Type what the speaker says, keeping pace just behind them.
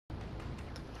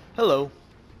Hello.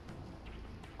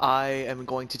 I am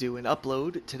going to do an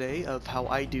upload today of how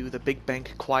I do the big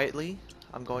bank quietly.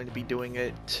 I'm going to be doing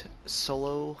it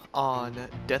solo on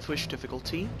Deathwish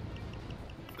difficulty.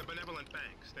 The benevolent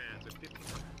bank stands at 50.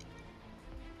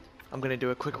 I'm going to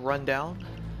do a quick rundown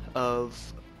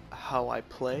of how I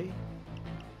play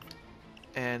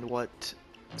and what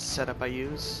setup I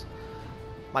use.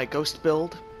 My ghost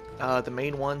build, the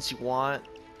main ones you want,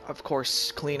 of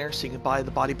course, cleaner, so you can buy the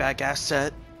body bag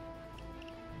asset.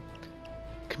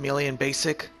 Chameleon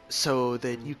basic, so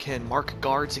that you can mark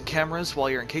guards and cameras while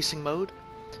you're in casing mode.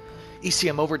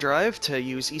 ECM overdrive to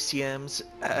use ECMs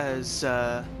as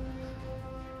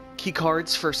key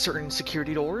cards for certain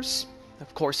security doors.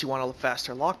 Of course, you want a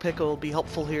faster lockpick, will be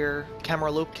helpful here. Camera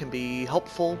loop can be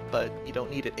helpful, but you don't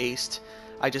need it aced.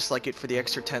 I just like it for the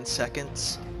extra 10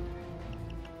 seconds.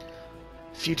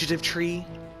 Fugitive tree,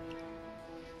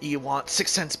 you want 6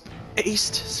 cents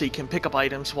aced, so you can pick up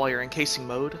items while you're in casing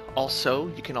mode. Also,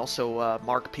 you can also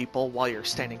mark people while you're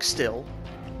standing still.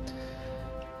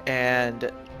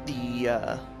 And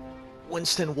the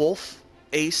Winston Wolf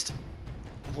aced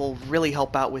will really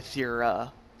help out with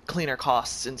your cleaner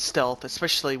costs and stealth,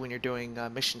 especially when you're doing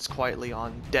missions quietly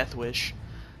on Deathwish.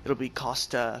 It'll be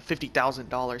cost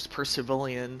 $50,000 per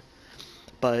civilian,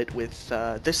 but with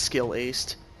this skill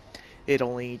aced, it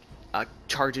only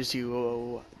charges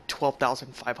you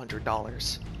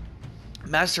 $12,500.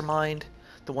 Mastermind,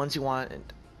 the ones you want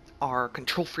are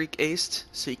Control Freak aced,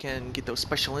 so you can get those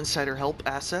special insider help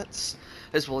assets,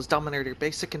 as well as Dominator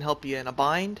Basic can help you in a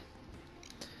bind.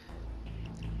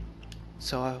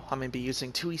 So I'm going to be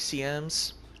using 2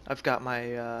 ECMs. I've got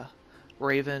my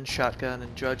Raven shotgun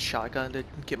and Judge shotgun to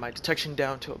get my detection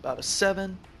down to about a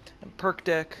 7. And perk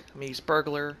deck, I'm going to use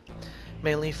Burglar,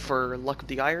 mainly for Luck of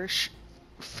the Irish,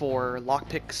 for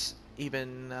lockpicks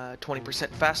even 20%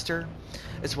 faster,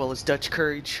 as well as Dutch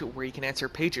Courage, where you can answer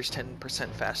pagers 10%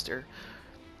 faster.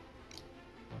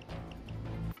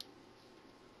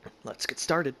 Let's get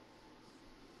started.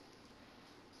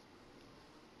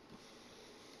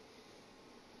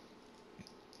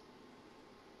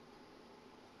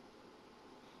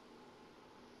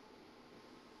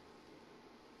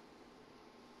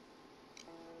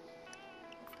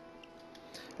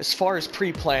 As far as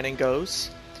pre-planning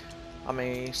goes, I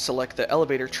may select the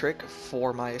elevator trick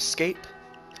for my escape.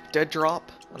 Dead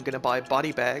drop, I'm going to buy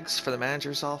body bags for the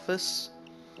manager's office.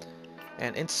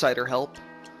 And insider help,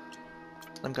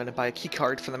 I'm going to buy a key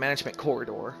card for the management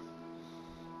corridor.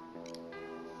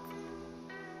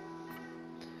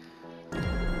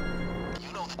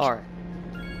 Alright.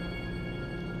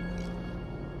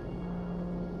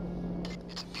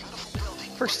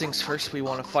 First things first, we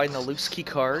want to find the loose key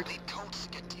card.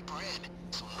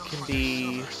 Can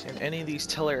be in any of these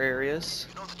teller areas.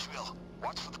 You know the drill.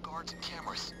 Watch for the guards and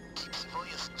cameras. Keep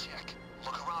civilians in check.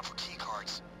 Look around for key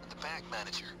cards and the bank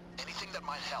manager. Anything that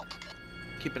might help.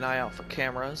 Keep an eye out for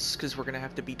cameras, because we're going to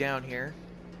have to be down here.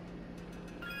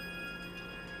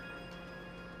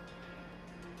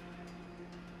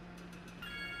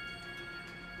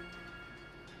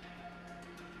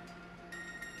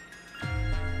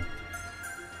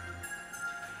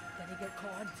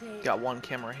 Got one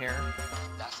camera here.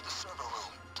 That's the server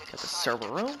room. Got the server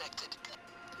room.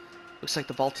 Looks like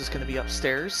the vault is going to be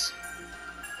upstairs.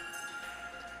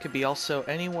 Could be also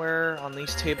anywhere on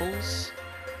these tables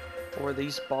or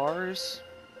these bars,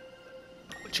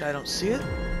 which I don't see it.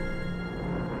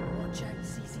 Watch out,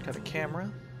 CCTV. Got a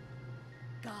camera.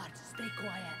 Guard, stay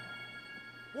quiet.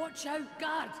 Watch out,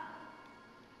 guard.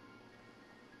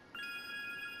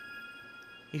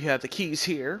 You have the keys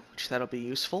here, which that'll be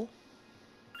useful.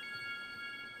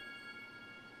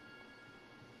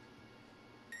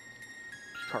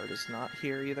 Card is not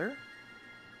here either.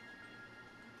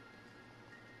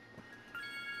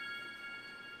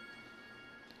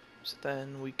 So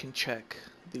then we can check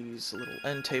these little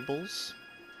end tables.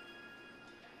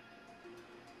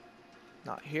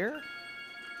 Not here.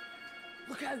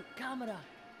 Look out, camera.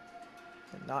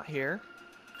 And not here.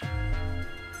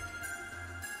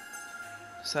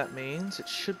 So that means it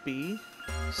should be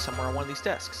somewhere on one of these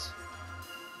desks.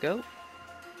 Go.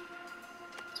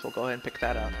 So we'll go ahead and pick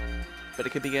that up. But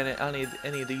it could be on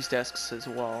any of these desks as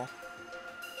well.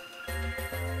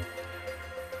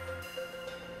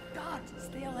 Guard,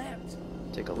 stay alert.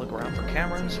 Take a look around for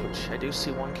cameras, which I do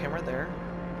see one camera there.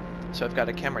 So I've got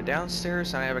a camera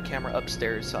downstairs and I have a camera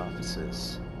upstairs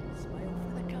offices. Smile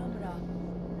for the camera.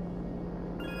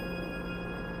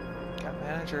 Got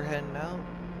manager heading out.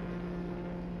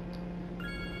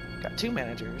 Got 2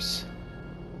 managers.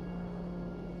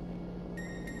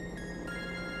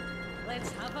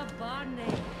 Let's have a Barney.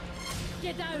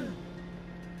 Get down.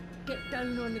 Get down.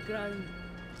 down on the ground.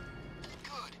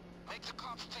 Good. Make the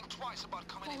cops think twice about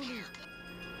coming in Follow me. here.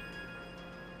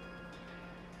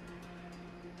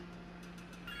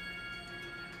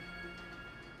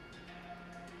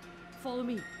 Follow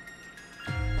me.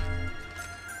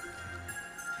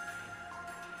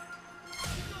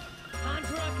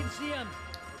 Hands where I can see him.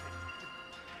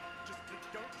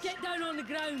 Get down on the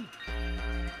ground.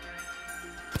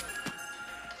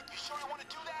 You sure you want to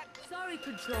do that? Sorry,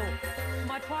 Control.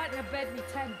 My partner bet me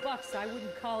 $10 I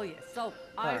wouldn't call you, so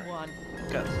I Alright. won.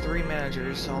 Got 3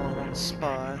 managers all in one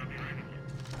spot.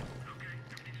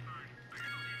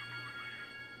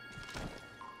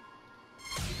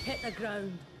 Hit the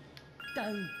ground.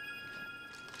 Down.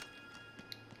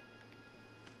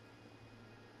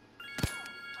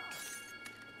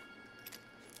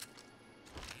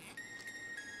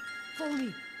 Follow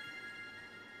me.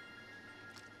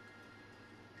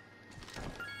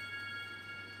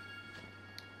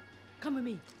 Come with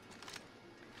me.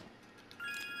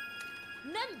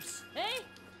 Nymphs, eh?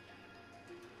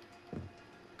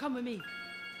 Come with me.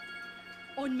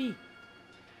 On me.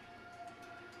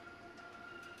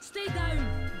 Stay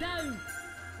down, down.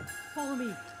 Follow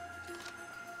me.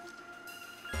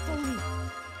 Follow me.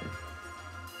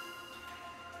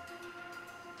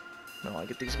 No, I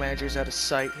get these managers out of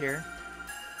sight here.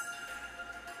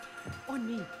 On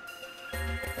me.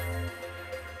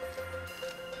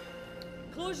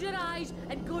 Close your eyes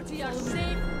and go to your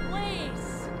safe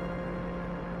place.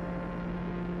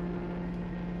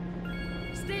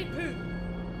 Stay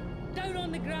put. Down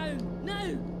on the ground.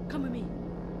 Now. Come with me.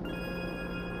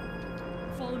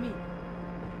 Follow me.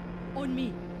 On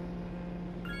me.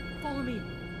 Follow me.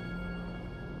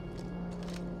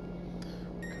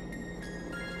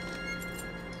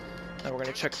 Now we're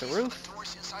gonna check the roof.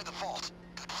 Doors inside the vault.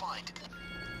 Good find.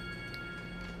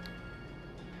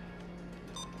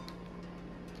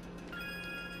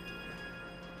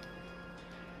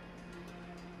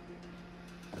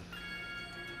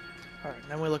 Alright,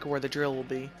 now we look at where the drill will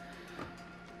be.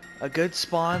 A good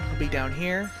spawn will be down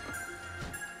here,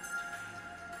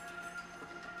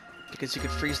 because you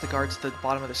could freeze the guards at the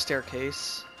bottom of the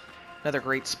staircase. Another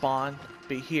great spawn would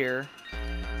be here.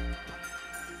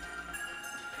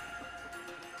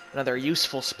 Another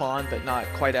useful spawn, but not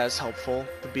quite as helpful,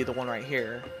 would be the one right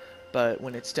here. But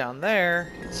when it's down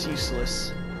there, it's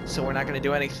useless. So we're not going to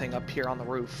do anything up here on the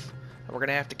roof. And we're going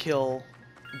to have to kill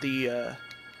the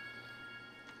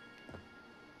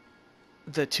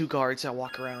 2 guards that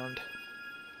walk around.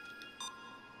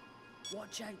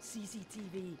 Watch out,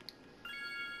 CCTV.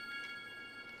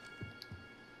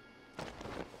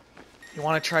 You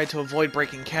want to try to avoid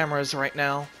breaking cameras right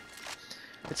now.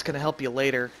 It's going to help you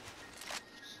later.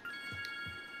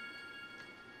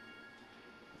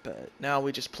 But now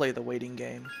we just play the waiting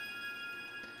game.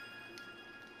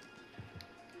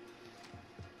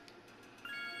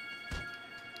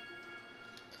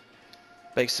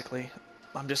 Basically,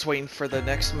 I'm just waiting for the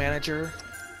next manager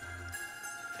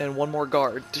and 1 more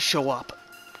guard to show up.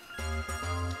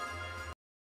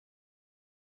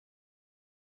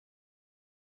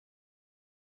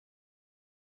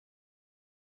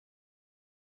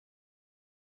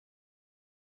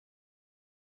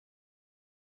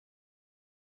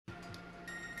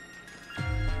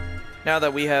 Now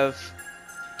that we have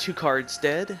 2 cards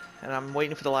dead, and I'm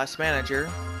waiting for the last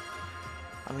manager,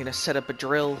 I'm going to set up a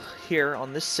drill here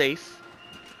on this safe.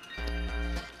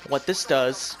 What this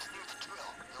does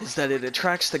is that it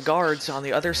attracts the guards on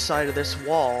the other side of this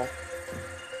wall,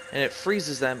 and it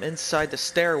freezes them inside the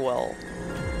stairwell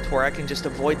to where I can just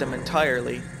avoid them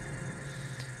entirely.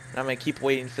 And I'm going to keep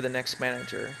waiting for the next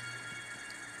manager.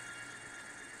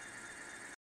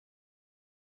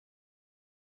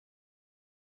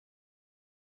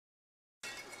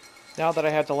 Now that I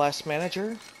have the last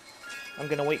manager, I'm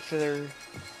gonna wait for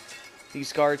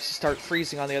these guards to start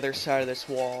freezing on the other side of this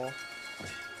wall.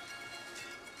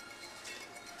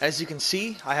 As you can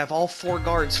see, I have all 4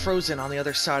 guards frozen on the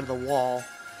other side of the wall.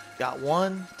 Got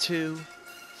 1, 2,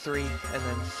 3, and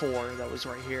then 4 that was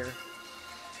right here.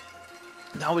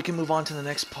 Now we can move on to the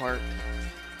next part.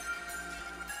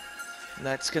 And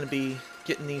that's gonna be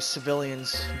getting these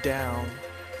civilians down.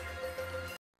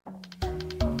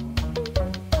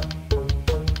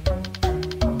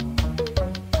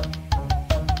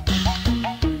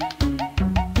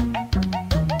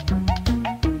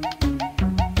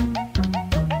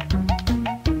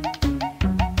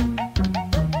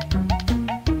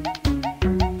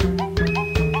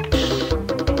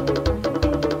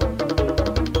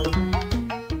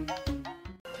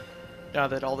 Now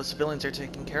that all the civilians are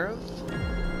taken care of,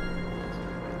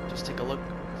 just take a look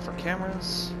for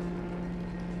cameras,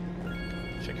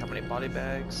 check how many body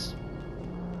bags.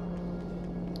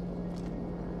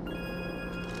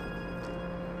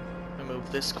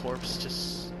 remove this corpse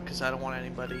just because I don't want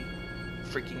anybody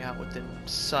freaking out within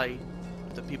sight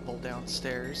of the people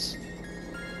downstairs.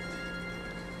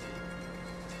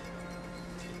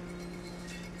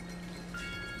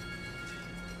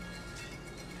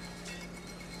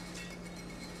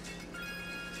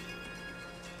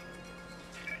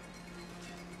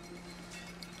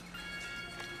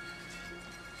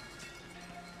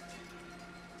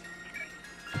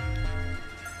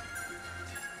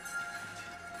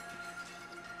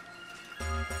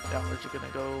 Now we're just gonna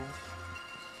go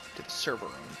to the server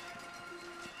room.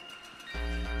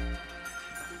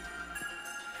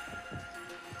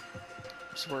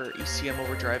 This is where ECM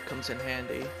overdrive comes in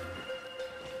handy.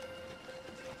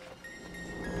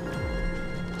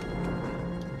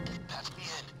 Patch me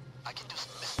in. I can do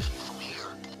some mischief from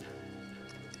here.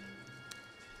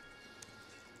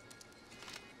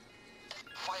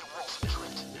 Firewalls are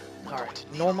tripped. Alright,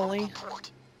 normally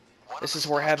this is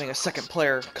where having a second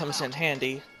player comes in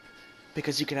handy,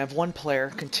 because you can have one player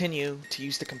continue to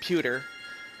use the computer,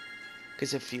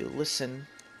 because if you listen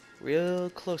real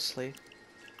closely,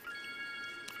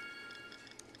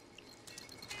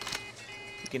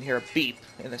 you can hear a beep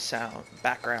in the sound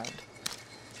background.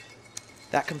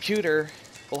 That computer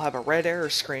will have a red error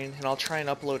screen, and I'll try and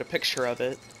upload a picture of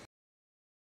it.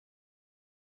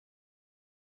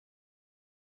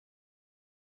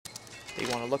 That you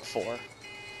want to look for.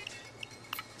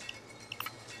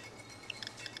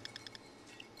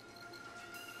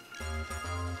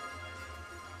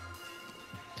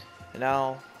 And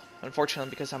now, unfortunately,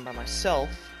 because I'm by myself,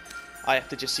 I have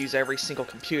to just use every single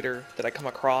computer that I come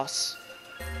across.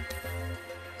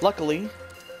 Luckily,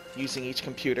 using each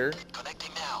computer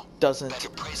doesn't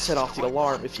set off the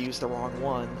alarm if you use the wrong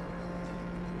one.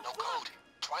 No code.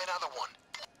 Try another one.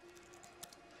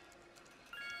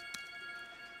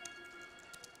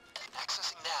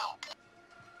 Accessing now.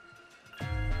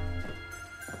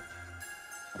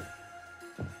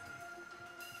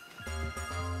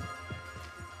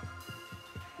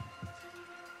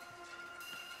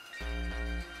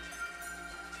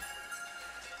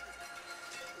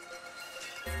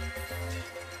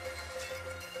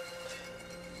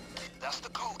 That's the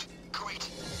code. Great.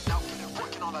 Now get it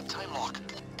working on that time lock.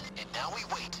 And now we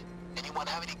wait. Anyone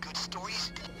have any good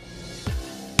stories?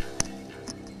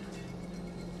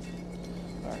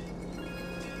 Alright.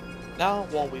 Now,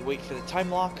 while we wait for the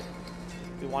time lock,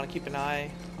 we want to keep an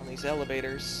eye on these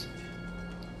elevators.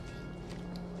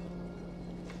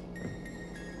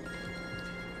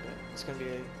 It's gonna be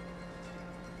a... You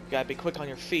gotta be quick on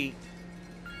your feet.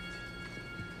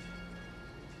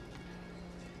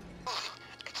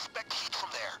 Expect heat from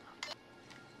there.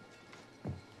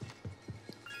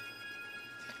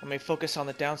 I may focus on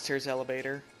the downstairs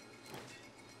elevator.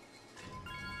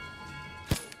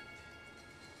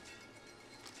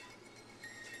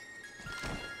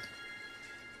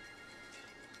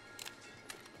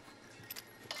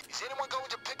 Is anyone going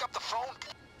to pick up the phone?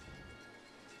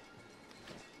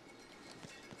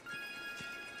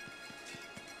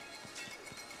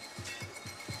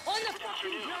 On the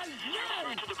fucking ground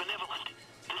now! To the Benevolent.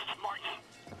 This is Martin.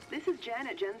 This is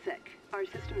Janet Jensek. Our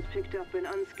system has picked up an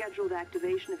unscheduled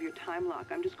activation of your time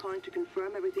lock. I'm just calling to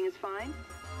confirm everything is fine.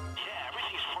 Yeah,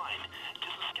 everything's fine.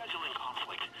 Just a scheduling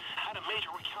conflict. Had a major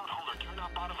account holder turn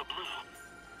up out of the blue.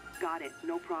 Got it.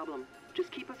 No problem.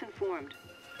 Just keep us informed.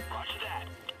 Roger that.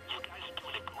 You guys are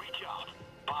doing a great job.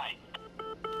 Bye.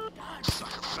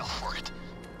 Sucker fell for it.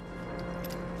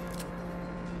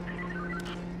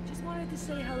 Just wanted to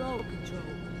say hello, Control.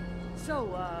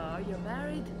 So, are you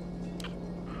married?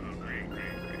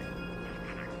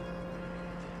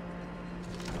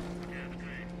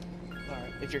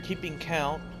 Alright, if you're keeping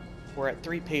count, we're at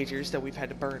 3 pagers that we've had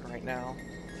to burn right now.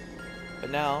 But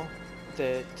now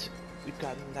that we've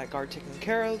gotten that guard taken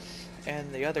care of,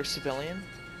 and the other civilian,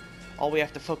 all we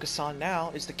have to focus on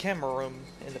now is the camera room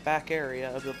in the back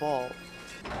area of the vault.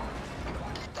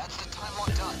 That's the time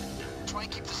lock done. Try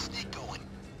and keep the sneak going.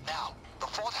 Now, the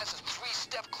vault has a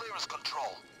 3-step clearance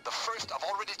control. The first I've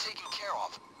already taken care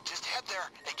of. Just head there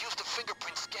and use the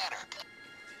fingerprint scanner.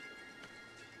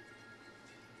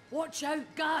 Watch out,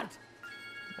 guard!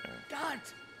 Guard!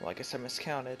 Well, I guess I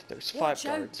miscounted. There's 5 Watch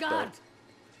out, guards, guard! but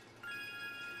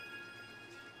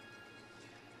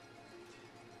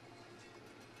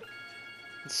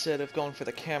instead of going for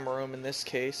the camera room in this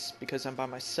case, because I'm by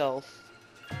myself,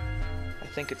 I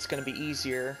think it's gonna be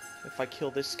easier if I kill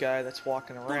this guy that's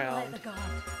walking Don't let around. the guard.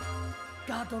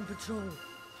 Guard on patrol.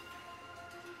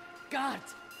 Guard!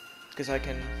 Because I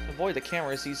can avoid the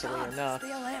cameras easily Guard, enough.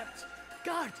 stay alert.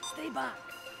 Guard, stay back.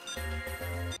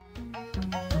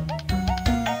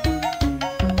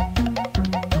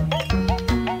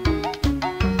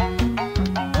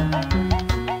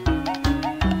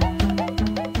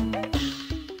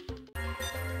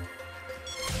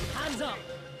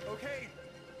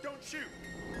 shoot.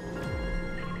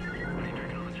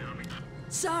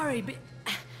 Sorry,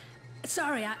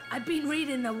 I've been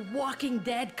reading the Walking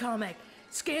Dead comic.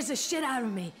 Scares the shit out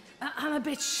of me. I'm a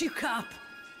bit shook up.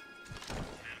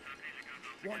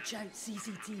 Watch out,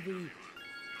 CCTV.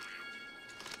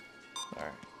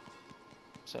 Alright.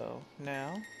 So,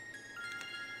 now...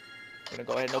 we're gonna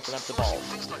go ahead and open up the vault.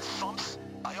 Things like thumps,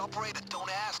 I operate a don't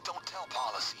ask, don't tell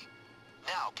policy.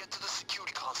 Now, get to the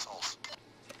security consoles.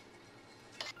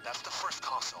 That's the first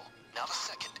console. Now the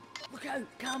second. Look out,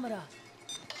 camera.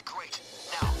 Great.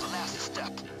 Now, the last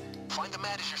step. Find the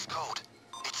manager's code.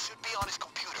 It should be on his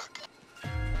computer.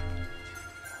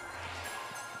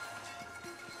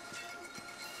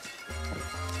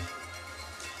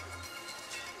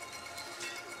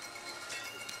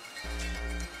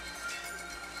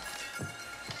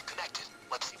 Connected.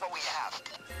 Let's see what we have.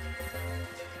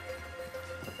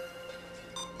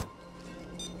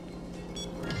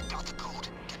 Got the code.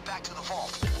 Get back to the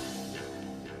vault.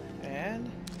 And...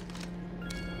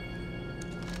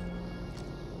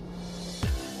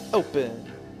 open.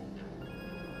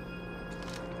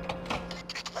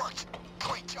 It worked.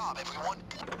 Great job, everyone.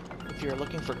 If you're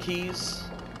looking for keys,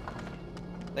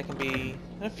 they can be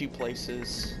in a few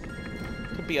places.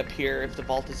 Could be up here if the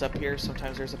vault is up here.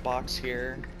 Sometimes there's a box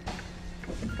here.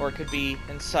 Or it could be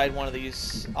inside one of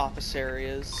these office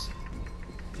areas.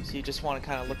 So you just want to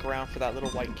kind of look around for that little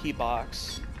white key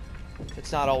box.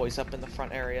 It's not always up in the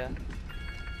front area.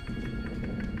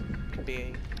 Could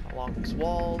be along these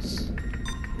walls.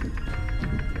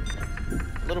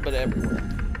 A little bit everywhere.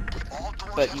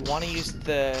 But you want to use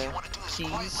the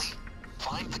keys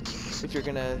if you're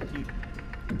gonna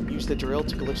use the drill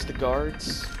to glitch the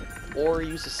guards, or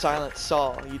use a silent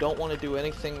saw. You don't want to do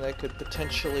anything that could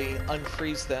potentially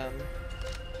unfreeze them,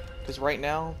 because right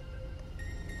now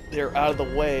they're out of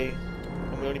the way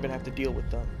and we don't even have to deal with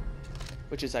them,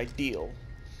 which is ideal.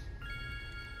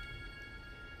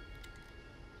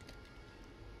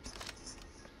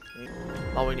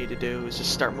 All we need to do is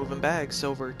just start moving bags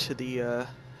over to the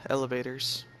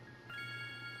elevators.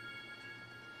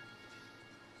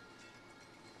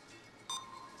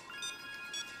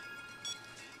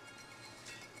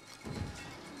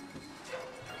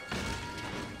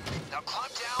 Now climb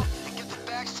down and get the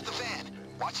bags to the van.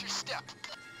 Watch your step.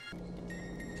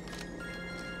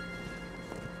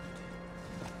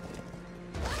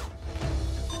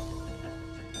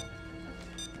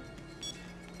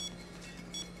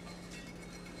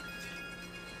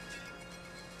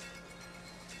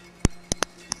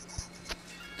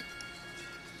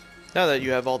 Now that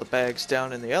you have all the bags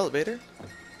down in the elevator,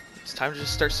 it's time to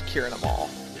just start securing them all.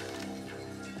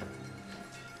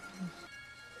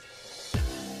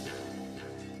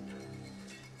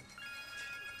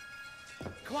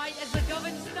 Quite as a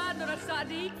governed standard,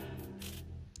 Sadiq.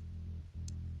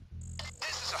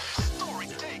 This is a historic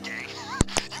day, gang.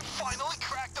 You finally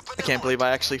cracked the I can't believe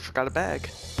I actually forgot a bag.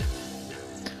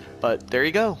 But there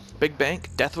you go. Big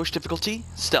Bank, Deathwish difficulty,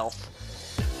 stealth.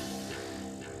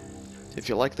 If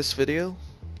you like this video,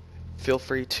 feel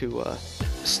free to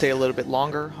stay a little bit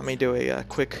longer. I may do a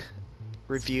quick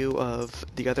review of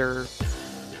the other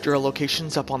drill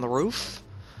locations up on the roof.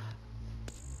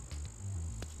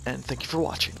 And thank you for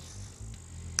watching.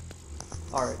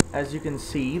 Alright, as you can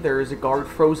see, there is a guard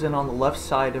frozen on the left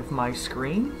side of my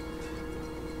screen.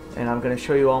 And I'm going to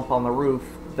show you up on the roof.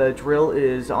 The drill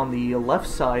is on the left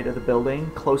side of the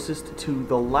building, closest to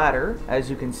the ladder, as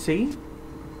you can see.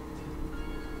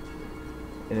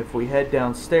 And if we head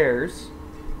downstairs,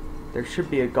 there should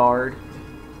be a guard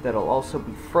that'll also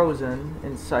be frozen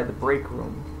inside the break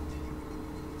room.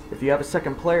 If you have a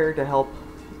second player to help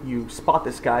you spot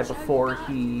this guy before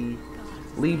he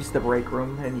leaves the break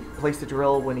room, and you can place the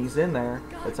drill when he's in there,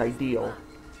 that's ideal.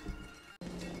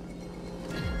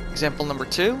 Example number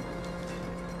 2.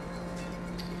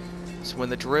 So when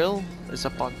the drill is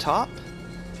up on top,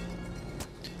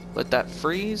 let that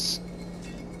freeze.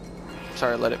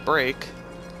 Sorry, let it break.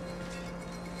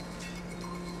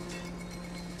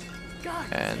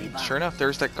 And sure enough,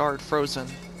 there's that guard frozen.